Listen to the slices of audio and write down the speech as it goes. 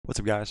What's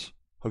up, guys?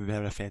 Hope you've been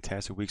having a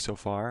fantastic week so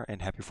far, and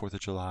happy 4th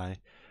of July.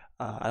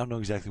 I don't know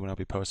exactly when I'll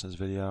be posting this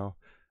video,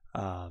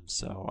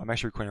 so I'm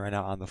actually recording right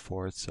now on the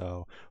 4th,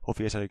 so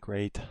hopefully you guys had a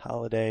great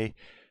holiday,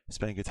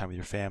 spending good time with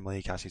your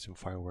family, got to see some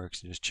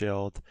fireworks, and just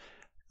chilled.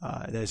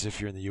 That is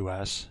if you're in the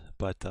US,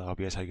 but I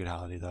hope you guys had a good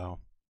holiday, though.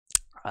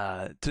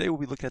 Today we'll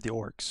be looking at the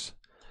Orks.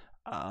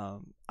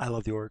 I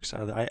love the Orks.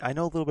 I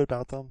know a little bit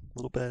about them,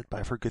 but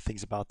I've heard good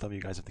things about them.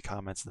 You guys in the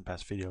comments in the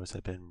past videos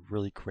have been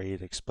really great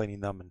at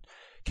explaining them and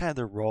kind of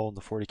their role in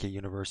the 40k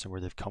universe and where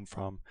they've come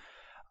from.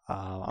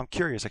 I'm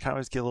curious. I kind of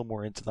want to get a little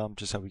more into them,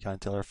 just so we got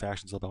into other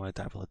factions a little bit. I want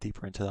to dive a little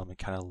deeper into them and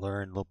kind of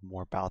learn a little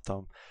more about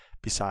them,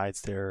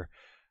 besides their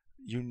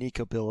unique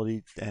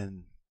ability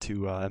and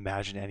to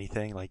imagine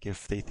anything. Like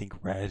if they think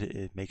red,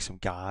 it makes them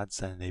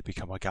gods, and they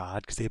become a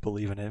god because they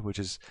believe in it, which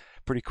is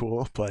pretty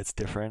cool, but it's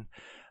different.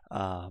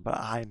 But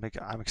I'm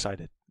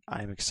excited.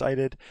 I'm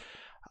excited.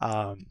 You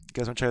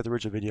guys want to check out the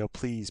original video?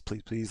 Please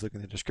look in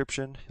the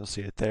description. You'll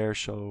see it there.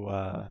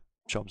 Show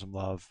them some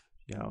love.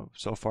 You know,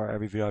 so far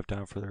every video I've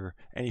done for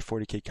any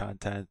 40k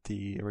content,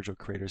 the original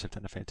creators have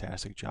done a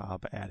fantastic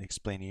job at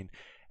explaining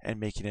and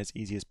making it as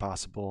easy as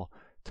possible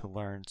to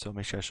learn. So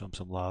make sure I show them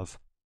some love.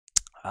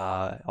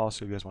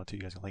 Also, if you guys want to,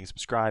 you guys can like and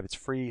subscribe. It's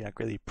free. I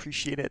greatly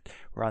appreciate it.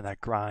 We're on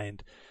that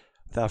grind.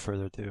 Without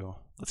further ado,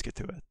 let's get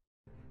to it.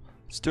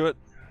 Let's do it.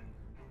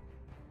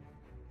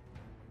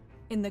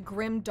 In the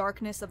grim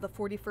darkness of the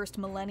 41st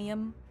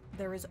millennium,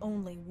 there is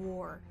only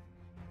war.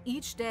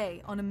 Each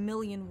day on a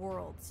million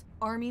worlds,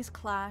 armies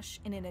clash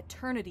in an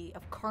eternity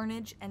of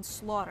carnage and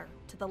slaughter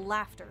to the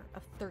laughter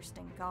of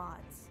thirsting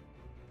gods.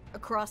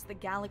 Across the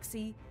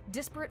galaxy,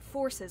 disparate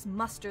forces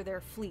muster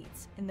their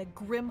fleets in the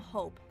grim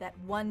hope that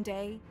one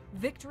day,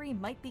 victory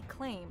might be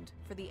claimed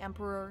for the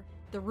Emperor,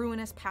 the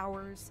ruinous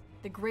powers,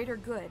 the greater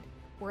good,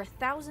 or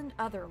 1,000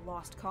 other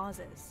lost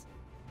causes.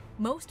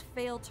 Most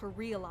fail to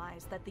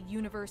realize that the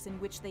universe in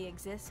which they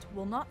exist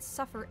will not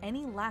suffer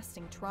any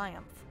lasting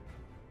triumph.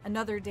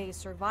 Another day's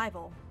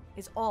survival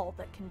is all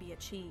that can be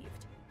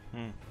achieved.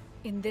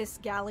 In this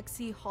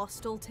galaxy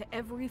hostile to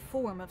every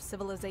form of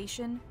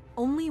civilization,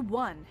 only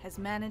one has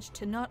managed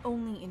to not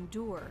only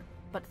endure,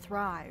 but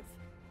thrive.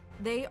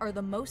 They are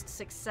the most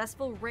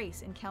successful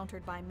race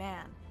encountered by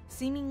man,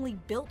 seemingly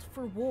built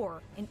for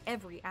war in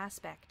every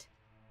aspect.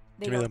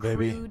 They are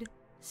crude,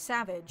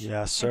 savage,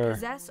 yes, and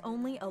possess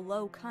only a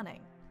low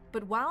cunning.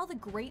 But while the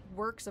great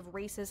works of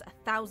races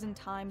 1,000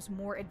 times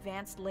more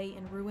advanced lay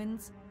in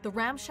ruins, the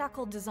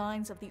ramshackle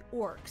designs of the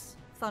Orks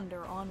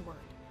thunder onward.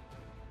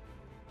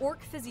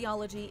 Ork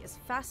physiology is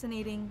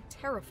fascinating,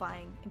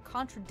 terrifying, and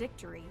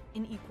contradictory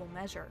in equal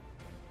measure.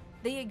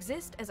 They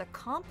exist as a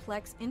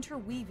complex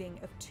interweaving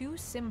of two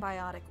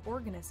symbiotic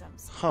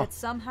organisms that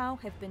somehow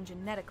have been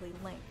genetically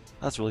linked.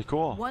 That's really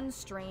cool. One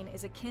strain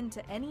is akin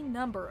to any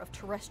number of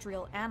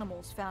terrestrial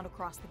animals found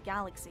across the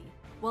galaxy,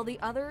 while the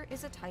other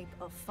is a type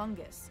of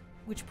fungus,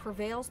 which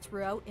prevails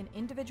throughout an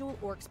individual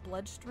orc's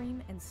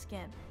bloodstream and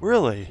skin.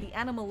 Really? The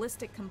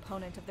animalistic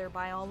component of their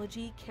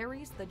biology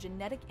carries the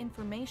genetic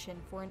information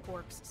for an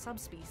orc's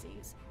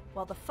subspecies,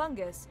 while the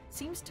fungus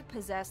seems to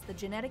possess the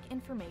genetic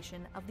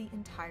information of the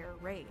entire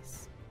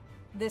race.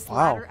 This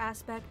latter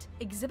aspect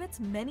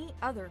exhibits many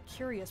other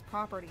curious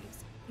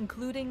properties,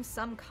 including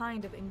some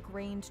kind of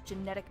ingrained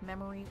genetic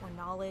memory or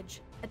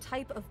knowledge, a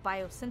type of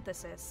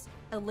biosynthesis,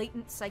 a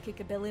latent psychic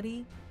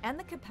ability, and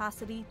the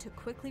capacity to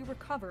quickly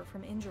recover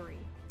from injury.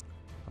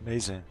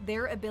 Amazing.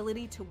 Their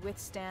ability to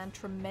withstand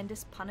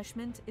tremendous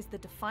punishment is the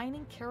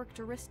defining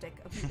characteristic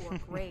of the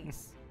Ork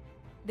race.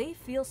 They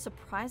feel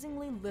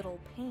surprisingly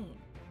little pain,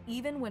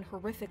 even when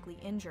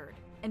horrifically injured,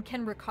 and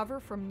can recover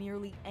from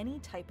nearly any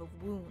type of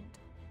wound.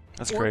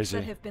 That's Orcs crazy.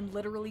 that have been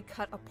literally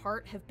cut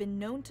apart have been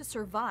known to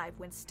survive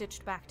when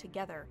stitched back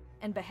together,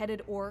 and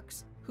beheaded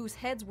orcs, whose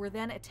heads were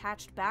then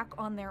attached back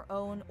on their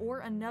own or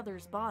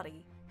another's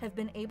body, have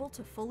been able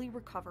to fully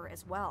recover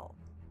as well.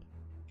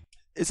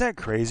 Isn't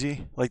that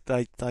crazy? Like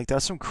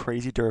that's some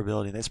crazy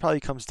durability. And this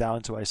probably comes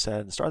down to what I said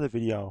in the start of the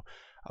video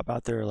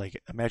about their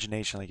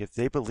imagination. Like if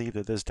they believe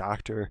that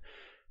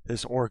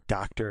this orc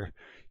doctor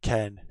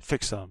can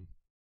fix them,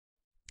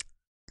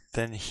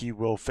 then he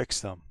will fix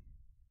them.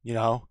 You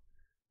know?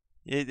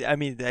 I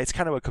mean, it's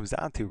kind of what it comes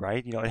down to,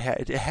 right? You know,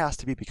 it has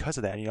to be because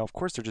of that. You know, of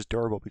course they're just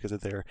durable because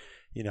of their,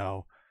 you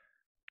know,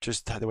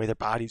 just the way their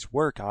bodies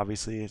work,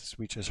 obviously, as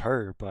we just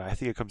heard. But I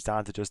think it comes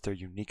down to just their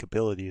unique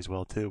ability as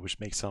well, too, which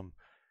makes them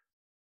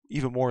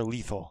even more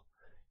lethal,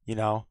 you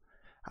know?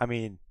 I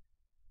mean,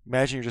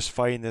 imagine you're just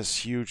fighting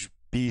this huge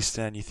beast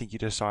and you think you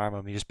disarm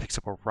him, he just picks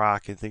up a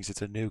rock and thinks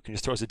it's a nuke and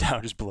just throws it down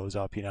and just blows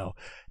up, you know?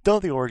 Don't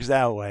think it works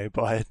that way,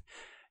 but,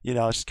 you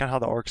know, it's just kind of how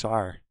the orcs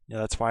are. You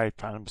know, that's why I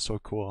found them so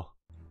cool.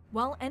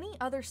 While any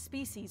other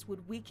species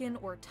would weaken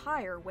or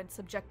tire when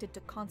subjected to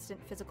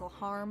constant physical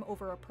harm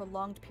over a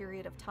prolonged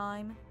period of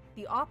time,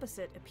 the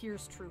opposite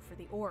appears true for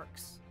the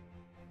orcs.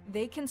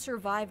 They can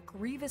survive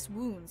grievous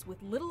wounds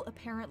with little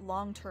apparent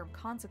long-term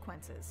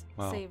consequences,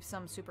 save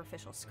some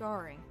superficial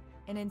scarring,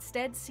 and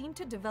instead seem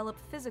to develop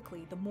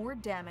physically the more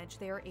damage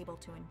they are able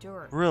to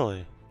endure.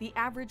 Really? The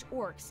average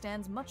orc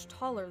stands much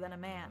taller than a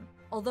man,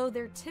 although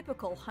their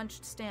typical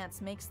hunched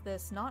stance makes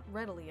this not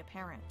readily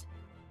apparent.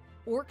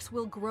 Orks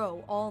will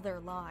grow all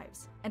their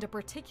lives, and a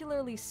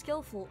particularly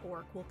skillful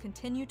orc will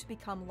continue to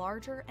become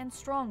larger and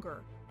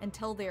stronger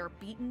until they are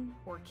beaten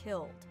or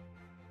killed.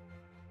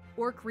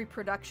 Orc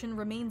reproduction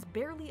remains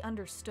barely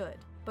understood,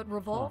 but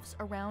revolves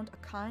around a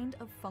kind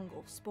of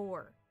fungal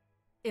spore.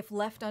 If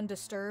left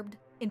undisturbed,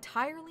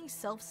 entirely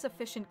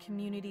self-sufficient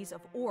communities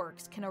of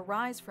orcs can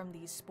arise from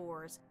these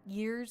spores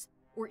years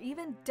or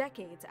even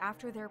decades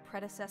after their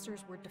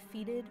predecessors were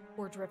defeated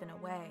or driven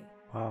away.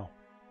 Wow.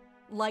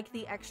 Like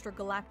the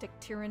extragalactic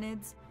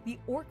Tyranids, the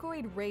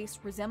orcoid race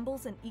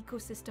resembles an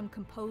ecosystem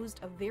composed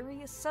of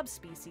various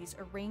subspecies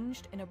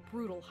arranged in a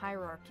brutal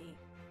hierarchy.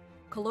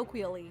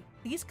 Colloquially,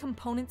 these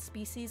component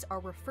species are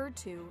referred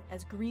to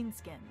as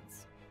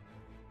greenskins.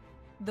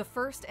 The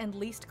first and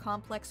least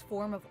complex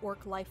form of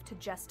orc life to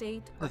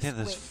gestate are Look at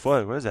this squigs.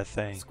 foot. What is that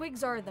thing?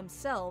 Squigs are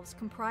themselves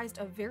comprised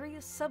of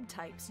various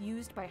subtypes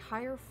used by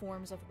higher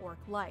forms of orc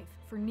life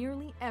for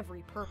nearly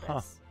every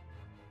purpose.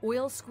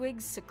 Oil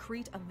squigs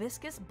secrete a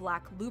viscous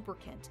black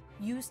lubricant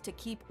used to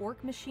keep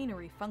orc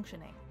machinery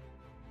functioning.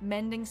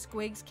 Mending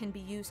squigs can be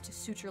used to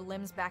suture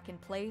limbs back in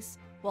place,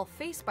 while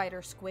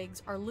facebiter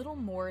squigs are little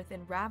more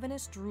than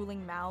ravenous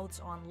drooling mouths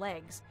on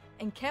legs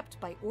and kept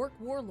by orc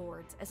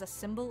warlords as a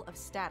symbol of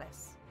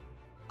status.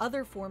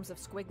 Other forms of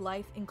squig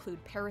life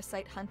include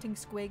parasite hunting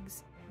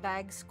squigs,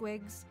 bag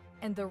squigs,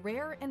 and the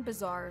rare and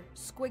bizarre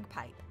squig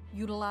pipe,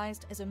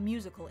 utilized as a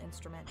musical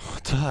instrument.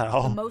 What the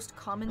hell? The most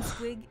common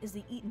squig is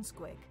the eaten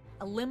squig,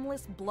 a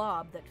limbless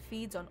blob that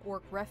feeds on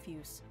orc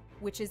refuse,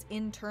 which is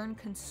in turn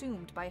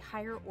consumed by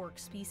higher orc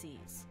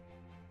species.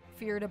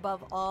 Feared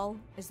above all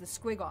is the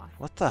squigoth,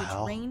 What the which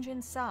hell? range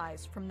in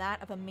size from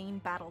that of a main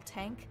battle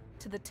tank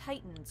to the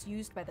titans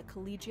used by the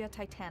Collegia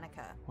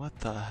Titanica. What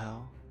the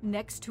hell?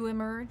 Next to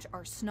emerge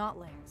are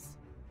snotlings.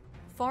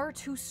 Far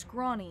too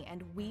scrawny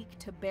and weak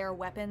to bear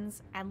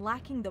weapons, and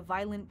lacking the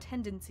violent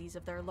tendencies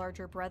of their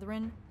larger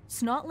brethren,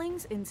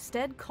 snotlings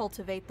instead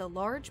cultivate the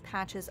large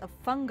patches of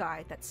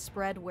fungi that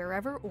spread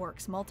wherever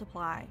orcs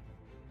multiply.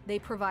 They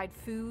provide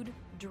food,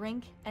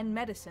 drink, and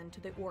medicine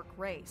to the orc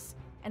race,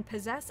 and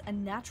possess a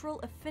natural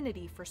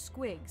affinity for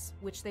squigs,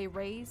 which they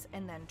raise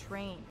and then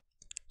train.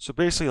 So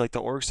basically, like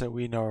the orcs that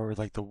we know are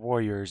like the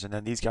warriors, and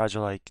then these guys are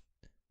like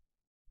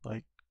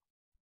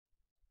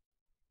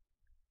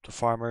the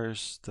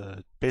farmers,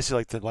 the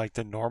basically like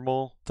the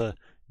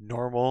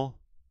normal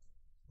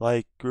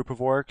like group of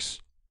orcs,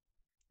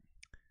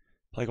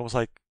 like almost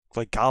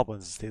like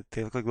goblins.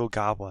 They look like little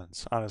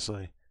goblins,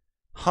 honestly.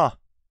 Huh.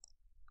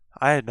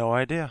 I had no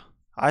idea.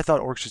 I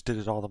thought orcs just did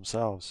it all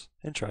themselves.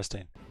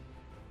 Interesting.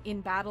 In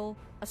battle,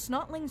 a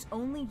snotling's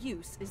only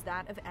use is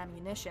that of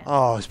ammunition,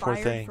 Oh, these poor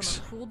fired things.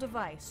 from a cruel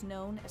device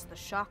known as the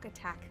shock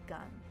attack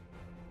gun.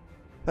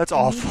 That's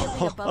Immediately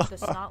awful. above the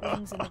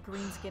snotlings in the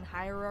greenskin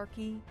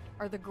hierarchy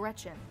are the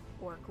Gretchen,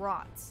 or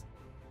grots.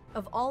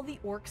 Of all the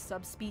orc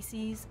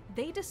subspecies,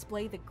 they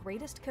display the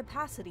greatest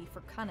capacity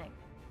for cunning.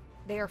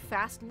 They are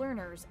fast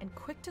learners and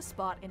quick to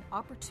spot an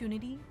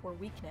opportunity or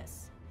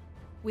weakness.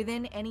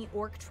 Within any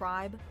orc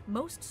tribe,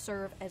 most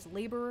serve as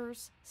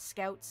laborers,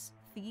 scouts,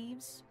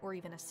 thieves, or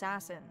even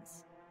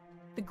assassins.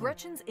 The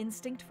Gretchen's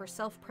instinct for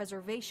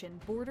self-preservation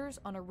borders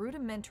on a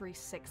rudimentary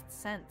sixth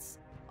sense,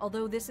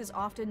 although this is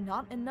often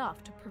not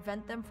enough to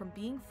prevent them from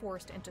being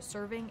forced into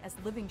serving as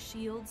living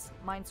shields,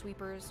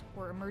 minesweepers,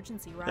 or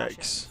emergency rations.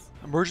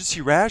 Yikes.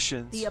 Emergency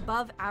rations? The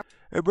above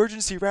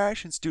Emergency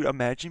rations, dude.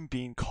 Imagine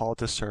being called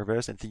to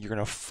service and think you're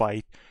gonna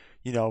fight,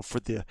 you know, for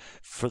the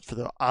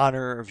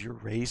honor of your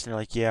race, and they're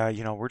like, yeah,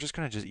 you know, we're just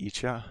gonna just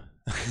eat you.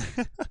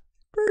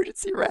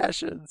 Emergency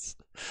rations.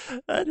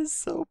 That is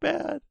so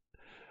bad.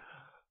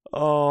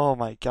 Oh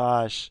my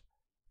gosh,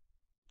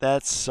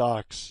 that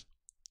sucks.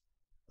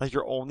 Like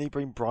you're only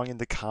being brought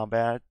into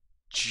combat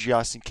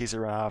just in case they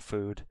run out of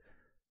food.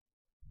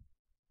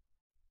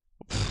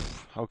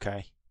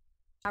 Okay.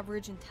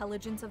 average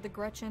intelligence of the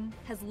Gretchen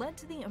has led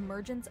to the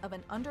emergence of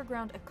an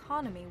underground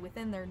economy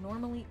within their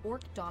normally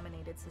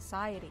orc-dominated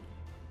society.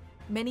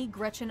 Many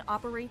Gretchen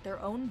operate their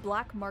own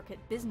black market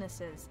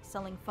businesses,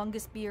 selling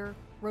fungus beer,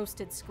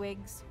 roasted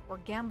squigs, or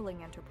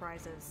gambling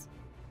enterprises.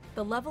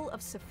 The level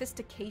of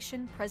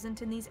sophistication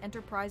present in these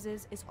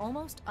enterprises is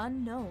almost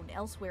unknown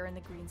elsewhere in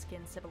the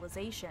Greenskin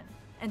civilization,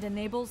 and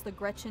enables the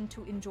Gretchen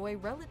to enjoy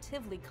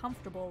relatively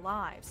comfortable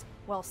lives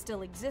while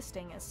still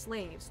existing as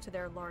slaves to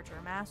their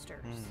larger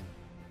masters.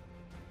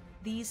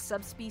 These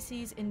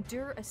subspecies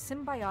endure a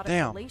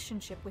symbiotic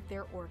relationship with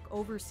their orc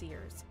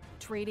overseers,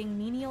 trading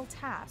menial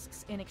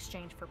tasks in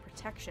exchange for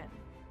protection.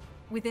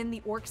 Within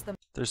the orcs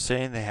They're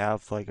saying they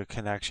have like a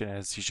connection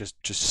as he's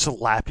just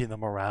slapping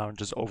them around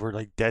just over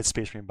like dead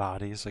space marine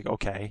bodies. Like,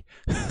 okay.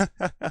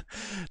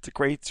 It's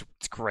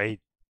great.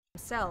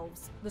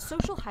 themselves, the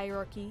social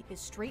hierarchy is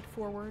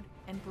straightforward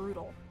and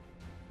brutal.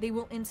 They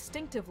will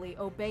instinctively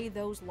obey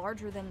those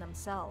larger than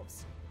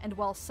themselves, and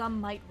while some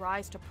might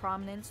rise to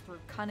prominence through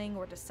cunning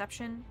or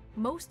deception,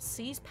 most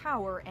seize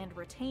power and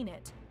retain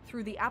it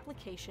through the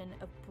application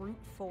of brute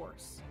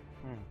force.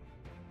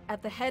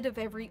 At the head of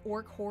every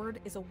orc horde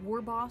is a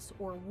war boss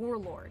or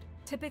warlord,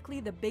 typically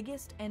the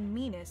biggest and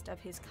meanest of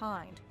his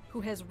kind,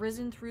 who has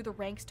risen through the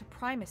ranks to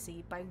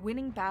primacy by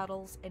winning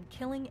battles and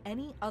killing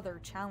any other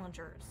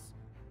challengers.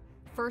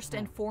 First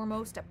and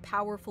foremost a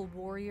powerful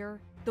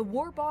warrior, the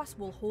war boss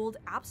will hold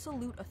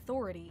absolute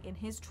authority in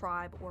his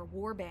tribe or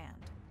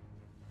warband.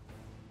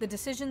 The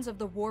decisions of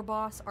the war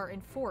boss are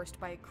enforced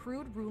by a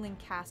crude ruling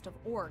caste of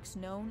orcs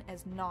known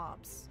as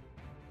knobs.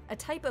 A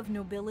type of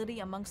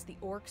nobility amongst the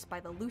orcs by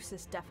the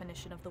loosest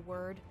definition of the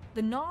word,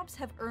 the knobs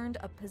have earned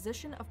a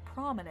position of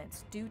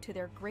prominence due to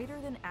their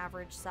greater than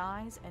average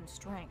size and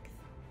strength.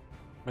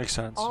 Makes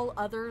sense. All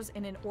others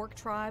in an orc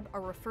tribe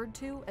are referred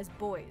to as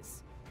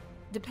boys.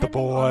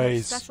 Depending on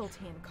their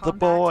specialty in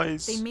combat,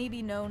 they may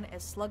be known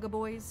as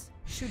sluggaboys,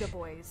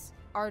 shootaboys,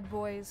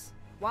 ardboys,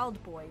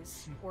 wild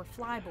boys, or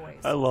fly boys.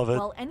 I love it.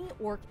 While any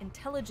orc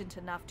intelligent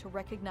enough to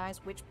recognize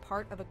which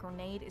part of a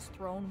grenade is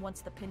thrown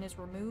once the pin is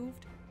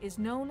removed is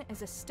known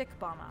as a stick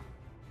bomber.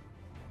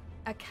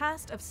 A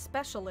caste of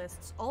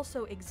specialists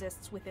also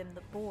exists within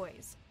the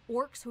boys,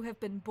 orcs who have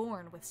been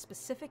born with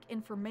specific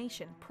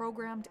information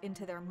programmed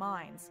into their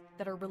minds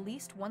that are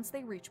released once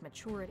they reach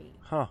maturity.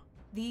 Huh.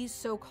 These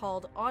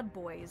so-called odd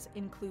boys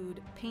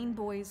include pain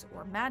boys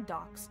or mad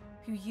docs,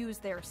 who use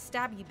their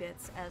stabby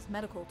bits as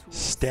medical tools.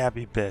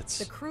 Stabby bits.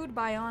 The crude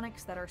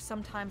bionics that are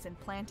sometimes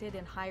implanted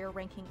in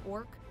higher-ranking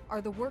orc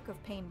are the work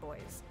of pain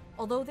boys,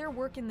 although their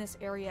work in this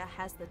area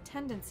has the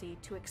tendency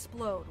to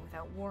explode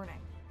without warning.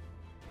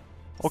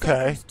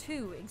 Okay. Suckers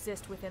too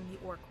exist within the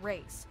orc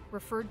race,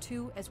 referred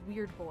to as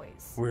weird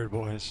boys. Weird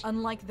boys.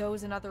 Unlike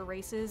those in other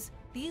races,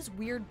 these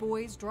weird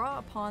boys draw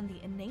upon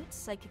the innate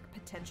psychic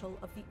potential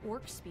of the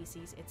orc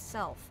species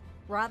itself,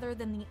 rather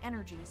than the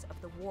energies of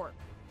the warp.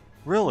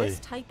 Really? This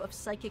type of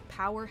psychic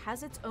power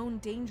has its own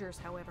dangers,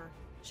 however.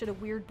 Should a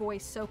weird boy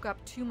soak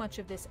up too much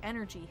of this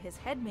energy, his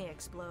head may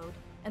explode,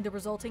 and the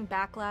resulting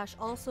backlash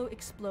also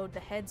explode the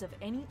heads of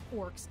any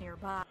orcs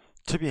nearby.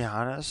 To be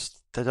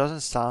honest, that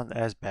doesn't sound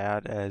as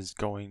bad as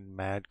going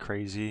mad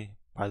crazy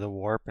by the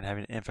warp and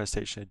having an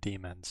infestation of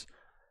demons.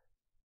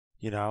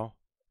 You know?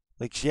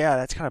 Like, yeah,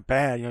 that's kind of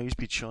bad. You know, you used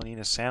to be chilling eating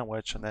a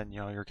sandwich, and then, you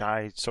know, your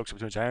guy soaks up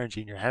too much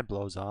energy and your head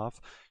blows off.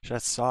 So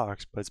that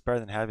sucks, but it's better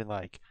than having,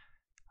 like,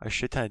 a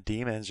shit ton of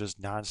demons just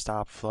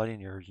non-stop flooding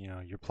your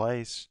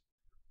place.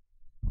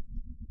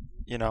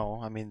 You know,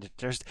 I mean,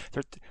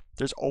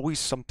 there's always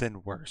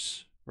something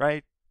worse,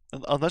 right?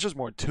 Unless there's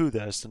more to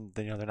this, and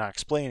you know they're not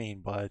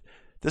explaining. But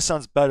this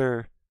sounds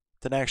better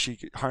than actually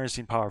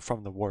harnessing power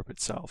from the warp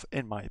itself,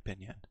 in my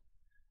opinion.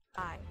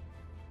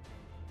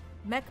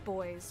 Mech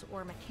boys,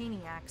 or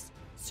mechaniacs,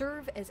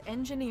 serve as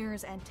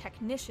engineers and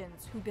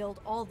technicians who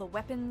build all the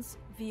weapons,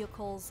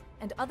 vehicles,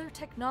 and other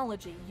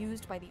technology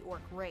used by the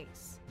orc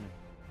race.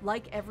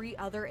 Like every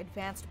other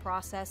advanced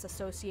process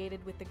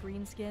associated with the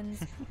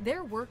greenskins,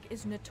 their work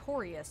is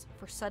notorious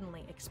for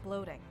suddenly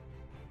exploding.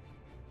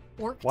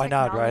 Orc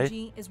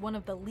technology is one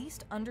of the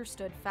least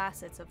understood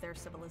facets of their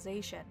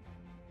civilization.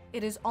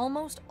 It is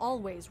almost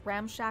always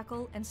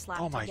ramshackle and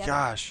slapped together,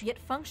 gosh. Yet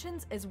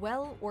functions as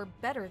well or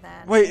better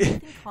than Wait.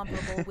 anything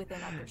comparable within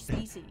other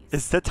species.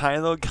 Is that tiny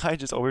little guy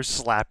just over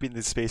slapping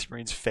the Space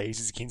Marine's face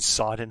as getting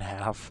sawed in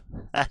half?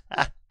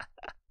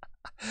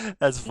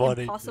 That's funny.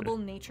 The impossible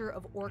nature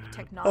of orc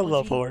technology I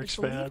love orcs, is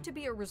believed man. to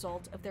be a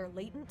result of their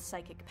latent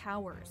psychic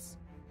powers.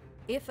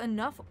 If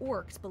enough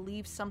orcs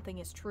believe something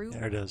is true,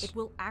 There it is. it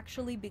will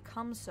actually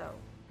become so,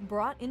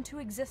 brought into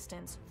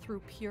existence through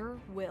pure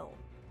will.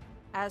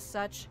 As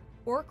such,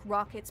 orc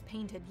rockets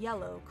painted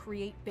yellow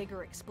create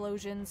bigger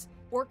explosions,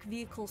 orc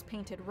vehicles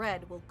painted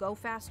red will go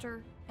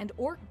faster, and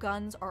orc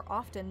guns are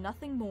often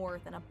nothing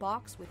more than a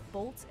box with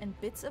bolts and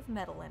bits of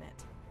metal in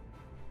it.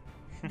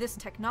 This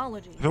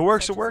technology, If it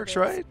works, such it works, as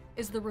right?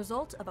 is the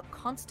result of a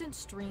constant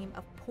stream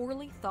of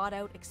poorly thought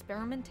out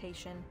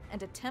experimentation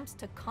and attempts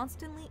to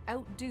constantly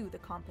outdo the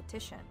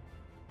competition.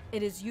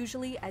 It is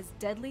usually as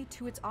deadly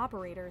to its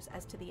operators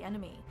as to the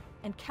enemy,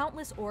 and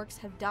countless orcs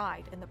have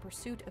died in the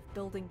pursuit of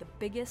building the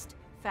biggest,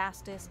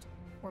 fastest,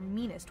 or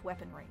meanest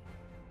weaponry.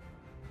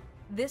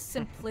 This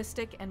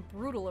simplistic and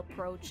brutal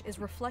approach is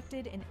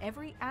reflected in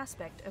every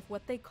aspect of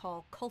what they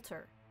call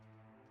culture.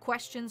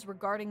 Questions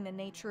regarding the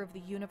nature of the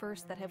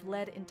universe that have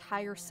led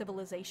entire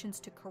civilizations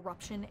to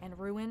corruption and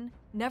ruin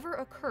never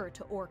occur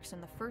to orcs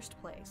in the first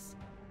place.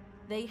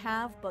 They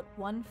have but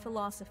one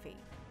philosophy: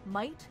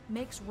 might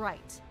makes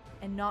right,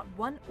 and not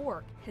one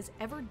orc has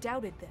ever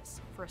doubted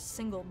this for a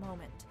single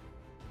moment.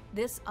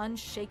 This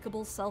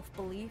unshakable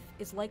self-belief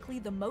is likely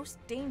the most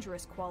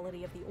dangerous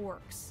quality of the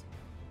orcs.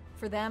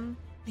 For them,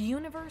 the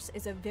universe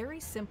is a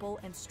very simple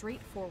and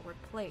straightforward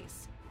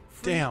place,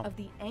 free of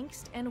the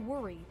angst and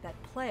worry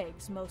that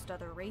plagues most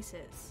other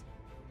races.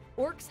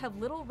 Orcs have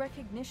little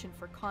recognition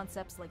for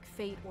concepts like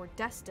fate or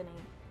destiny,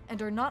 and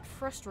are not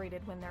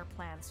frustrated when their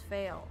plans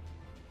fail.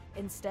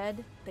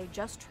 Instead, they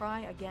just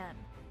try again,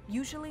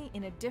 usually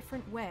in a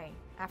different way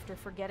after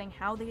forgetting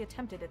how they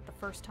attempted it the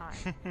first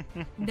time.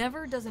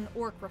 Never does an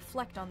orc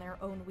reflect on their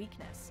own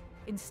weakness,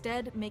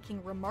 instead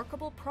making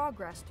remarkable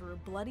progress through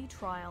bloody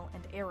trial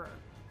and error.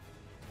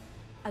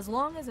 As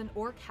long as an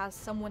orc has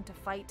someone to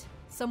fight,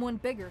 someone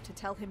bigger to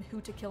tell him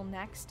who to kill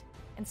next,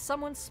 and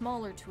someone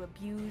smaller to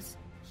abuse,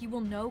 he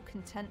will know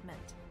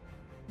contentment.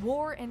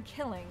 War and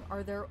killing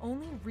are their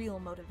only real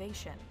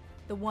motivation,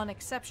 the one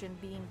exception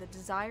being the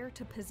desire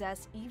to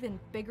possess even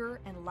bigger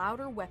and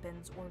louder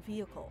weapons or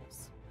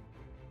vehicles.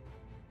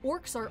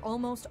 Orcs are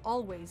almost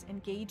always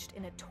engaged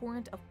in a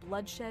torrent of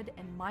bloodshed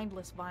and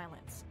mindless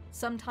violence,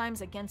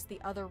 sometimes against the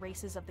other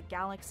races of the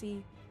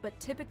galaxy, but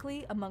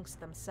typically amongst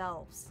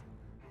themselves.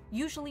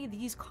 Usually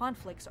these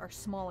conflicts are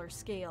smaller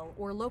scale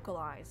or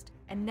localized,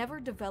 and never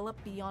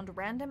develop beyond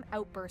random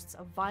outbursts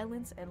of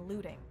violence and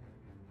looting.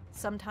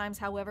 Sometimes,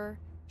 however,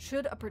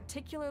 should a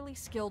particularly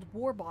skilled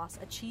war boss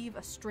achieve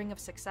a string of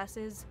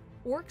successes,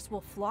 orcs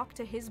will flock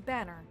to his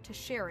banner to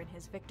share in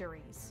his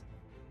victories.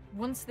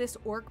 Once this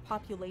orc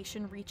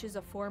population reaches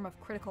a form of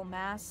critical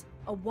mass,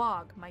 a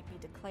WOG might be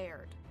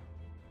declared.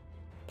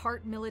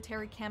 Part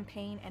military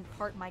campaign and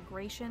part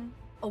migration,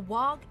 a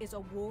WOG is a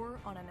war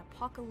on an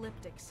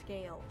apocalyptic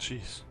scale.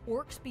 Jeez.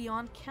 Orcs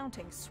beyond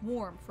counting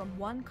swarm from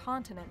one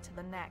continent to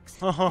the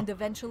next, and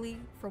eventually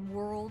from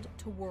world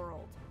to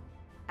world.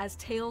 As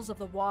tales of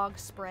the WOG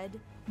spread,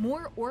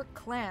 more orc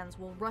clans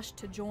will rush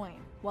to join,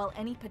 while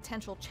any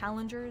potential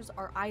challengers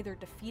are either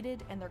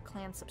defeated and their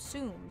clan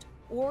subsumed,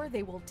 or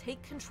they will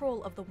take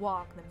control of the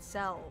WOG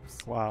themselves.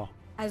 Wow.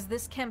 As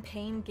this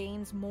campaign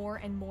gains more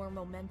and more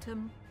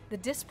momentum, the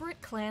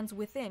disparate clans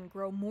within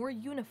grow more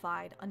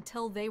unified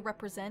until they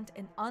represent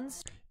an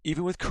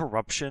Even with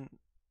corruption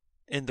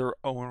in their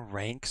own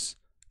ranks,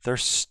 they're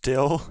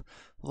still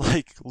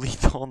like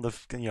lethal in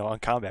the on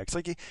combat. It's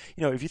like if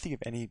you think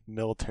of any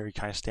military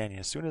kind of standing,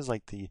 as soon as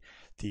like the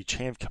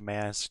chain of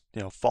commands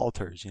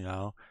falters,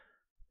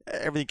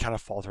 everything kind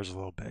of falters a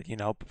little bit.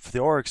 But for the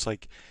orcs,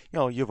 like you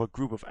have a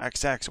group of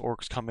XX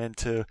orcs come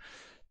into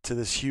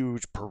this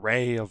huge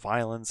parade of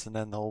violence, and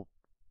then they'll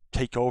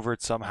take over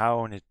it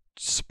somehow, and it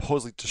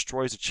supposedly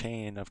destroys a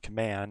chain of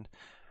command.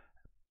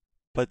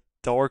 But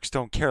the orcs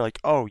don't care. Like,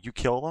 oh, you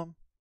kill them,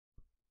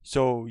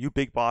 so you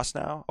big boss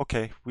now?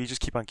 Okay, we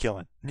just keep on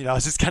killing.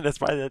 It's just kind of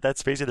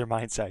that's basically their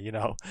mindset.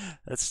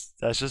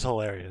 That's just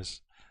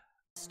hilarious.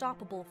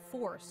 Unstoppable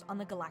force on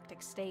the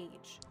galactic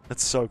stage.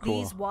 That's so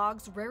cool. These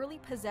WOGs rarely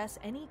possess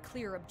any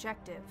clear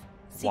objective,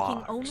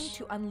 seeking only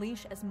to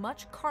unleash as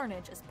much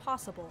carnage as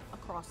possible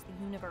across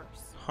the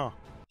universe. Huh.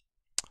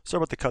 Sorry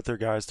about the cut there,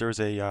 guys. There's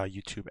a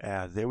YouTube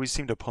ad. They always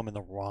seem to put them in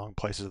the wrong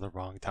places at the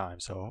wrong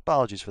time, so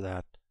apologies for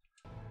that.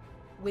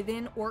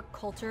 Within orc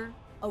culture,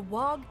 a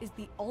WOG is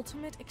the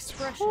ultimate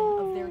expression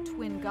of their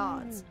twin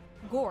gods,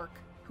 Gork,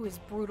 who is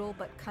brutal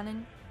but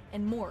cunning,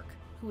 and Mork,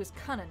 who is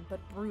cunning but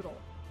brutal.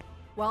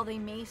 While they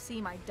may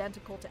seem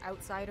identical to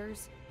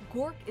outsiders,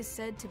 Gork is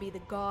said to be the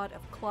god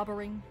of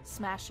clobbering,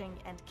 smashing,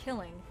 and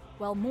killing,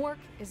 while Mork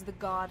is the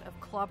god of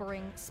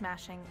clobbering,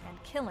 smashing,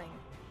 and killing,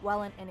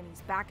 while an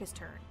enemy's back is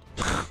turned.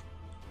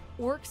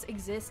 Orcs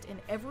exist in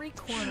every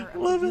corner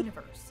of the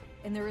universe,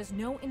 and there is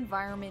no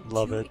environment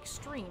too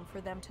extreme for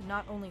them to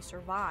not only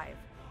survive,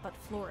 but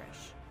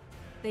flourish.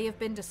 They have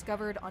been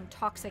discovered on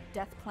toxic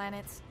death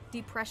planets,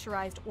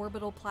 depressurized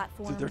orbital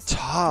platforms,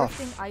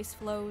 drifting ice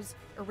flows,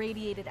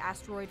 irradiated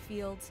asteroid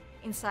fields,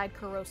 inside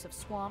corrosive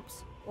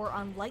swamps, or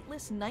on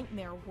lightless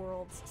nightmare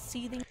worlds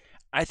seething.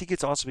 I think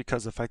it's also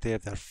because of the fact they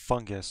have that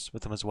fungus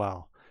with them as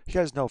well. You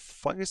guys know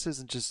fungus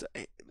isn't just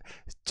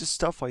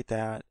stuff like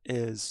that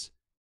is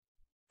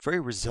very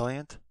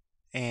resilient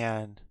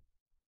and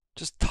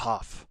just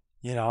tough,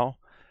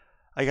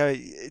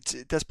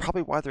 that's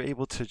probably why they're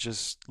able to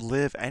just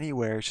live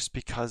anywhere. It's just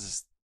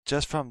because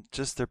from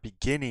their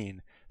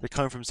beginning, they're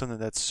coming from something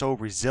that's so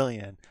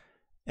resilient,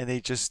 and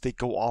they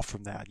go off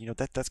from that.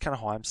 That's kind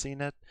of how I'm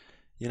seeing it.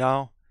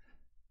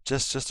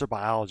 Just their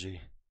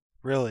biology,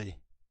 really.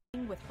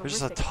 They're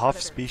just a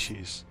tough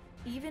species.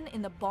 Even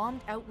in the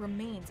bombed-out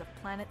remains of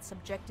planets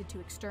subjected to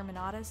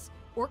exterminatus,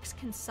 orcs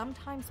can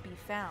sometimes be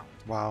found.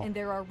 Wow. And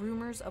there are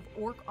rumors of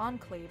orc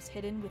enclaves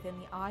hidden within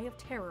the Eye of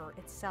Terror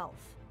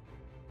itself.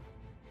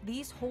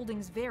 These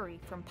holdings vary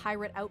from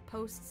pirate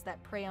outposts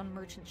that prey on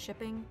merchant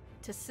shipping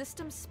to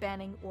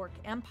system-spanning orc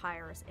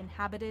empires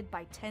inhabited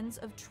by tens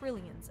of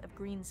trillions of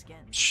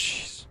greenskins.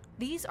 Jeez.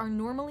 These are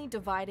normally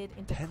divided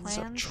into clans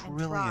and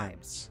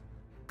tribes.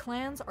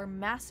 Clans are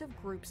massive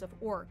groups of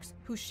orcs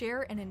who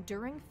share an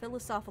enduring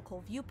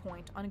philosophical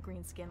viewpoint on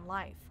greenskin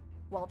life,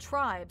 while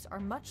tribes are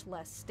much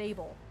less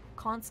stable,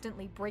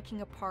 constantly breaking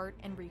apart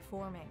and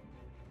reforming.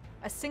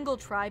 A single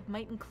tribe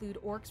might include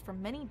orcs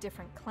from many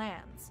different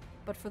clans,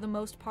 but for the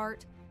most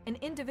part, an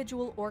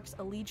individual orc's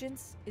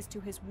allegiance is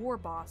to his war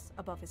boss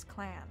above his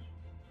clan.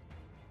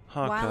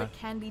 Okay. While it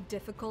can be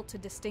difficult to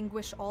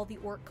distinguish all the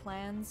orc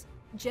clans,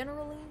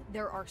 generally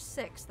there are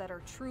 6 that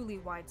are truly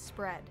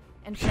widespread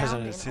and found in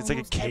almost like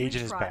a cage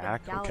in his every tribe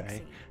back. in the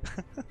galaxy.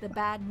 Okay. The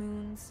Bad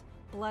Moons,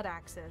 Blood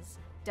Axes,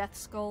 Death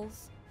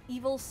Skulls,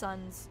 Evil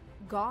Suns,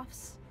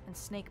 Goths, and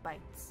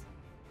Snakebites.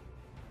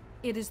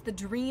 It is the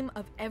dream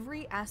of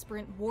every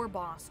aspirant war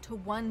boss to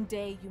one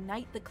day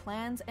unite the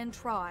clans and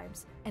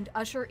tribes and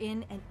usher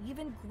in an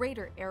even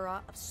greater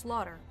era of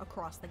slaughter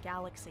across the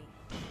galaxy.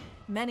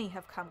 Many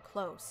have come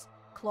close.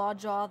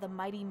 Clawjaw, the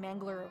mighty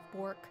mangler of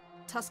Bork,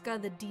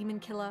 Tuska, the demon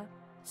killer,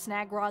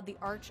 Snagrod, the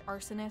arch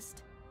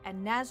arsonist,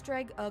 and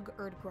Nazdrag Ugg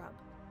Erdgrub.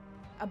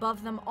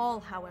 Above them all,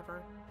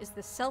 however, is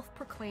the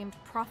self-proclaimed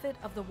prophet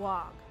of the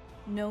Wog,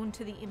 known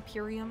to the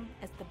Imperium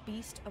as the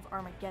Beast of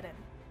Armageddon,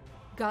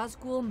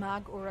 Gazgul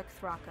Mag Uruk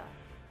Thraka.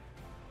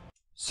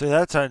 Say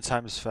that 10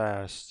 times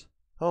fast.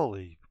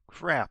 Holy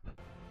crap.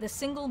 The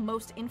single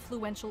most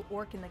influential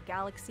orc in the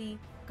galaxy,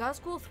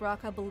 Gazgul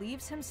Thraka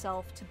believes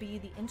himself to be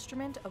the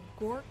instrument of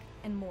Gork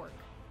and Mork,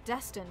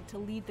 destined to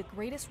lead the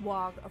greatest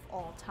Wog of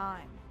all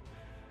time.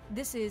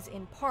 This is,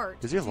 in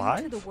part, Is he due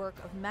alive? to the work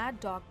of Mad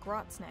Dog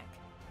Grotznik,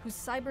 whose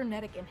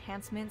cybernetic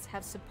enhancements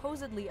have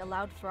supposedly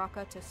allowed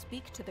Thraka to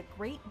speak to the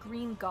great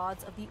green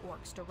gods of the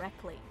Orks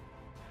directly.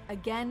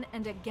 Again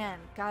and again,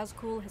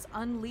 Gazgul has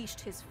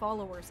unleashed his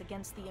followers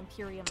against the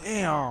Imperium of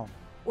Damn. Man,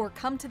 or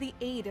come to the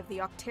aid of the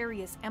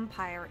Octarius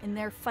Empire in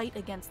their fight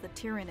against the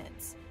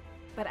Tyranids.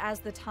 But as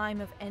the time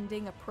of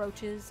ending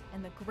approaches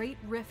and the great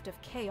rift of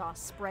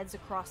chaos spreads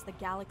across the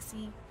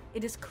galaxy,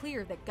 it is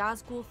clear that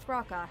Gazgul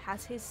Thraka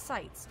has his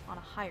sights on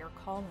a higher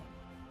calling.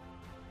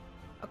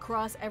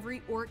 Across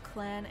every Orc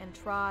clan and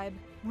tribe,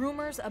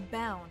 rumors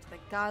abound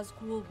that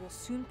Gazgul will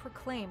soon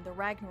proclaim the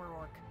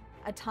Ragnarok,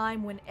 a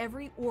time when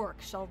every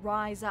Orc shall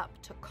rise up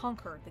to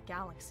conquer the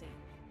galaxy.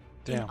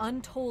 Damn. In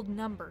untold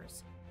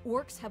numbers,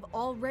 Orcs have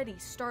already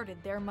started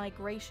their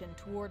migration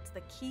towards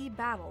the key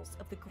battles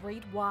of the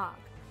Great Wog,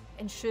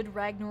 and should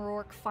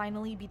Ragnarok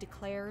finally be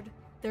declared,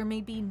 there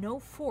may be no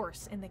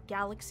force in the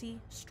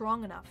galaxy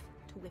strong enough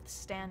to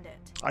withstand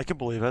it. I can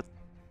believe it.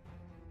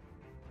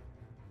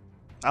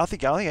 I don't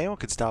think anyone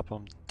could stop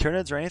him.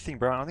 Tyranids or anything,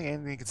 bro. I don't think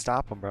anything can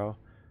stop him, bro.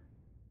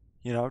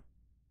 You know,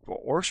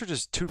 orcs are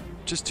just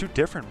too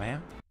different,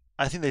 man.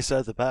 I think they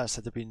said it the best,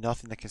 that there'd be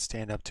nothing that can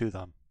stand up to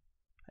them.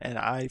 And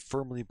I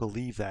firmly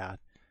believe that.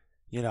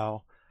 You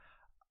know,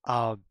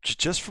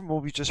 just from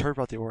what we just heard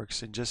about the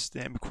orcs, and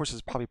of course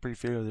it's probably pretty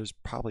fair, there's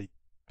probably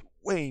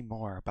way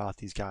more about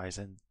these guys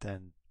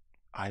than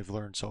I've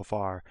learned so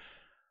far.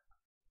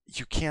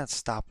 You can't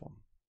stop them,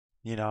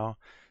 you know?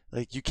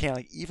 Like, you can't,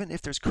 like, even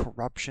if there's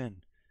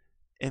corruption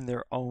in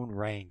their own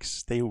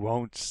ranks, they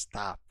won't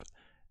stop.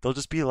 They'll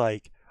just be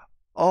like,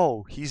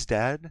 oh, he's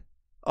dead?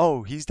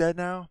 Oh, he's dead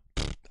now?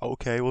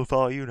 Okay, we'll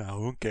follow you now.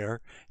 I don't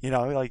care. You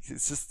know, like,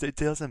 it's just, it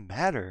doesn't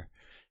matter.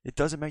 It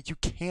doesn't matter. You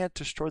can't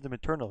destroy them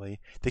internally.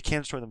 They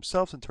can't destroy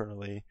themselves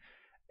internally.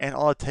 And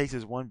all it takes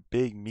is one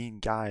big, mean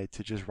guy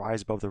to just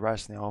rise above the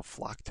rest, and they all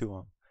flock to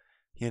him.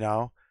 You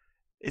know?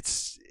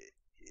 It's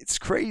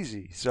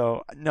crazy.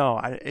 So,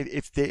 no,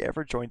 if they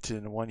ever joined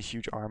in one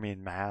huge army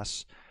in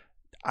mass,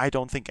 I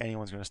don't think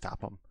anyone's going to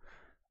stop them.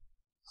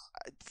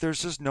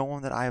 There's just no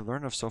one that I've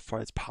learned of so far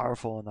that's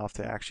powerful enough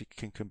to actually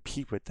can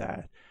compete with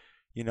that.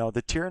 You know,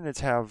 the Tyranids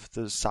have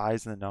the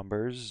size and the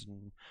numbers,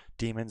 and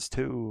demons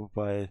too,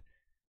 but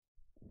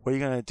what are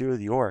you going to do with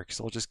the Orcs?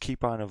 They'll just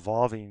keep on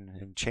evolving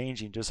and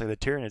changing just like the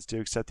Tyranids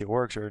do, except the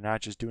Orcs are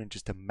not just doing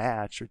just a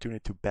match, they're doing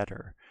it to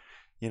better.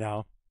 You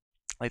know,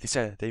 like they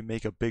said, they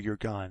make a bigger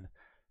gun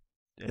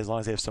as long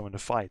as they have someone to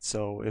fight.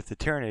 So if the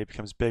Tyranid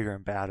becomes bigger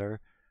and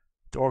badder,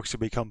 the Orcs will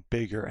become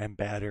bigger and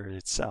badder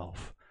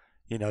itself.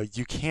 You know,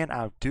 you can't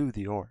outdo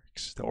the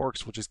Orcs. The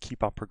Orcs will just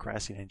keep on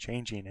progressing and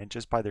changing, and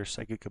just by their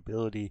psychic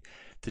ability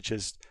to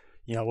just,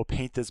 you know, we'll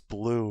paint this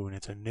blue and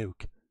it's a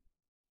nuke.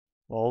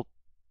 Well,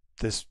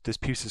 this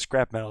piece of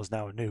scrap metal is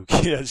now a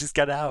nuke. You know, it's just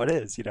kind of how it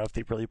is, you know, if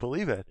they really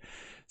believe it.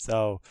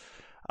 So,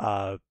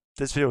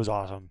 this video was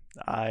awesome.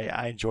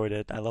 I enjoyed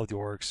it. I love the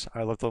Orcs.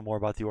 I'd love to learn more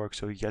about the Orcs.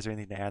 So if you guys have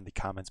anything to add in the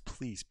comments,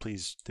 please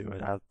do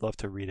it. I'd love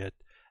to read it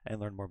and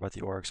learn more about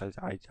the Orcs.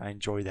 I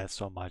enjoy that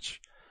so much.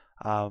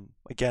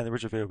 Again, the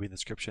original video will be in the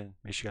description.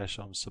 Make sure you guys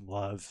show them some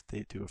love.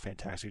 They do a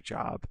fantastic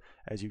job,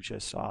 as you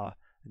just saw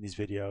in these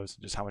videos,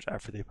 and just how much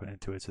effort they put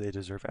into it. So they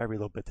deserve every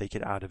little bit they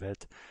get out of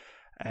it.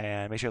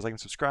 And make sure you guys like and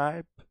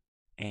subscribe.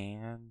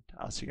 And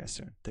I'll see you guys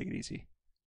soon. Take it easy.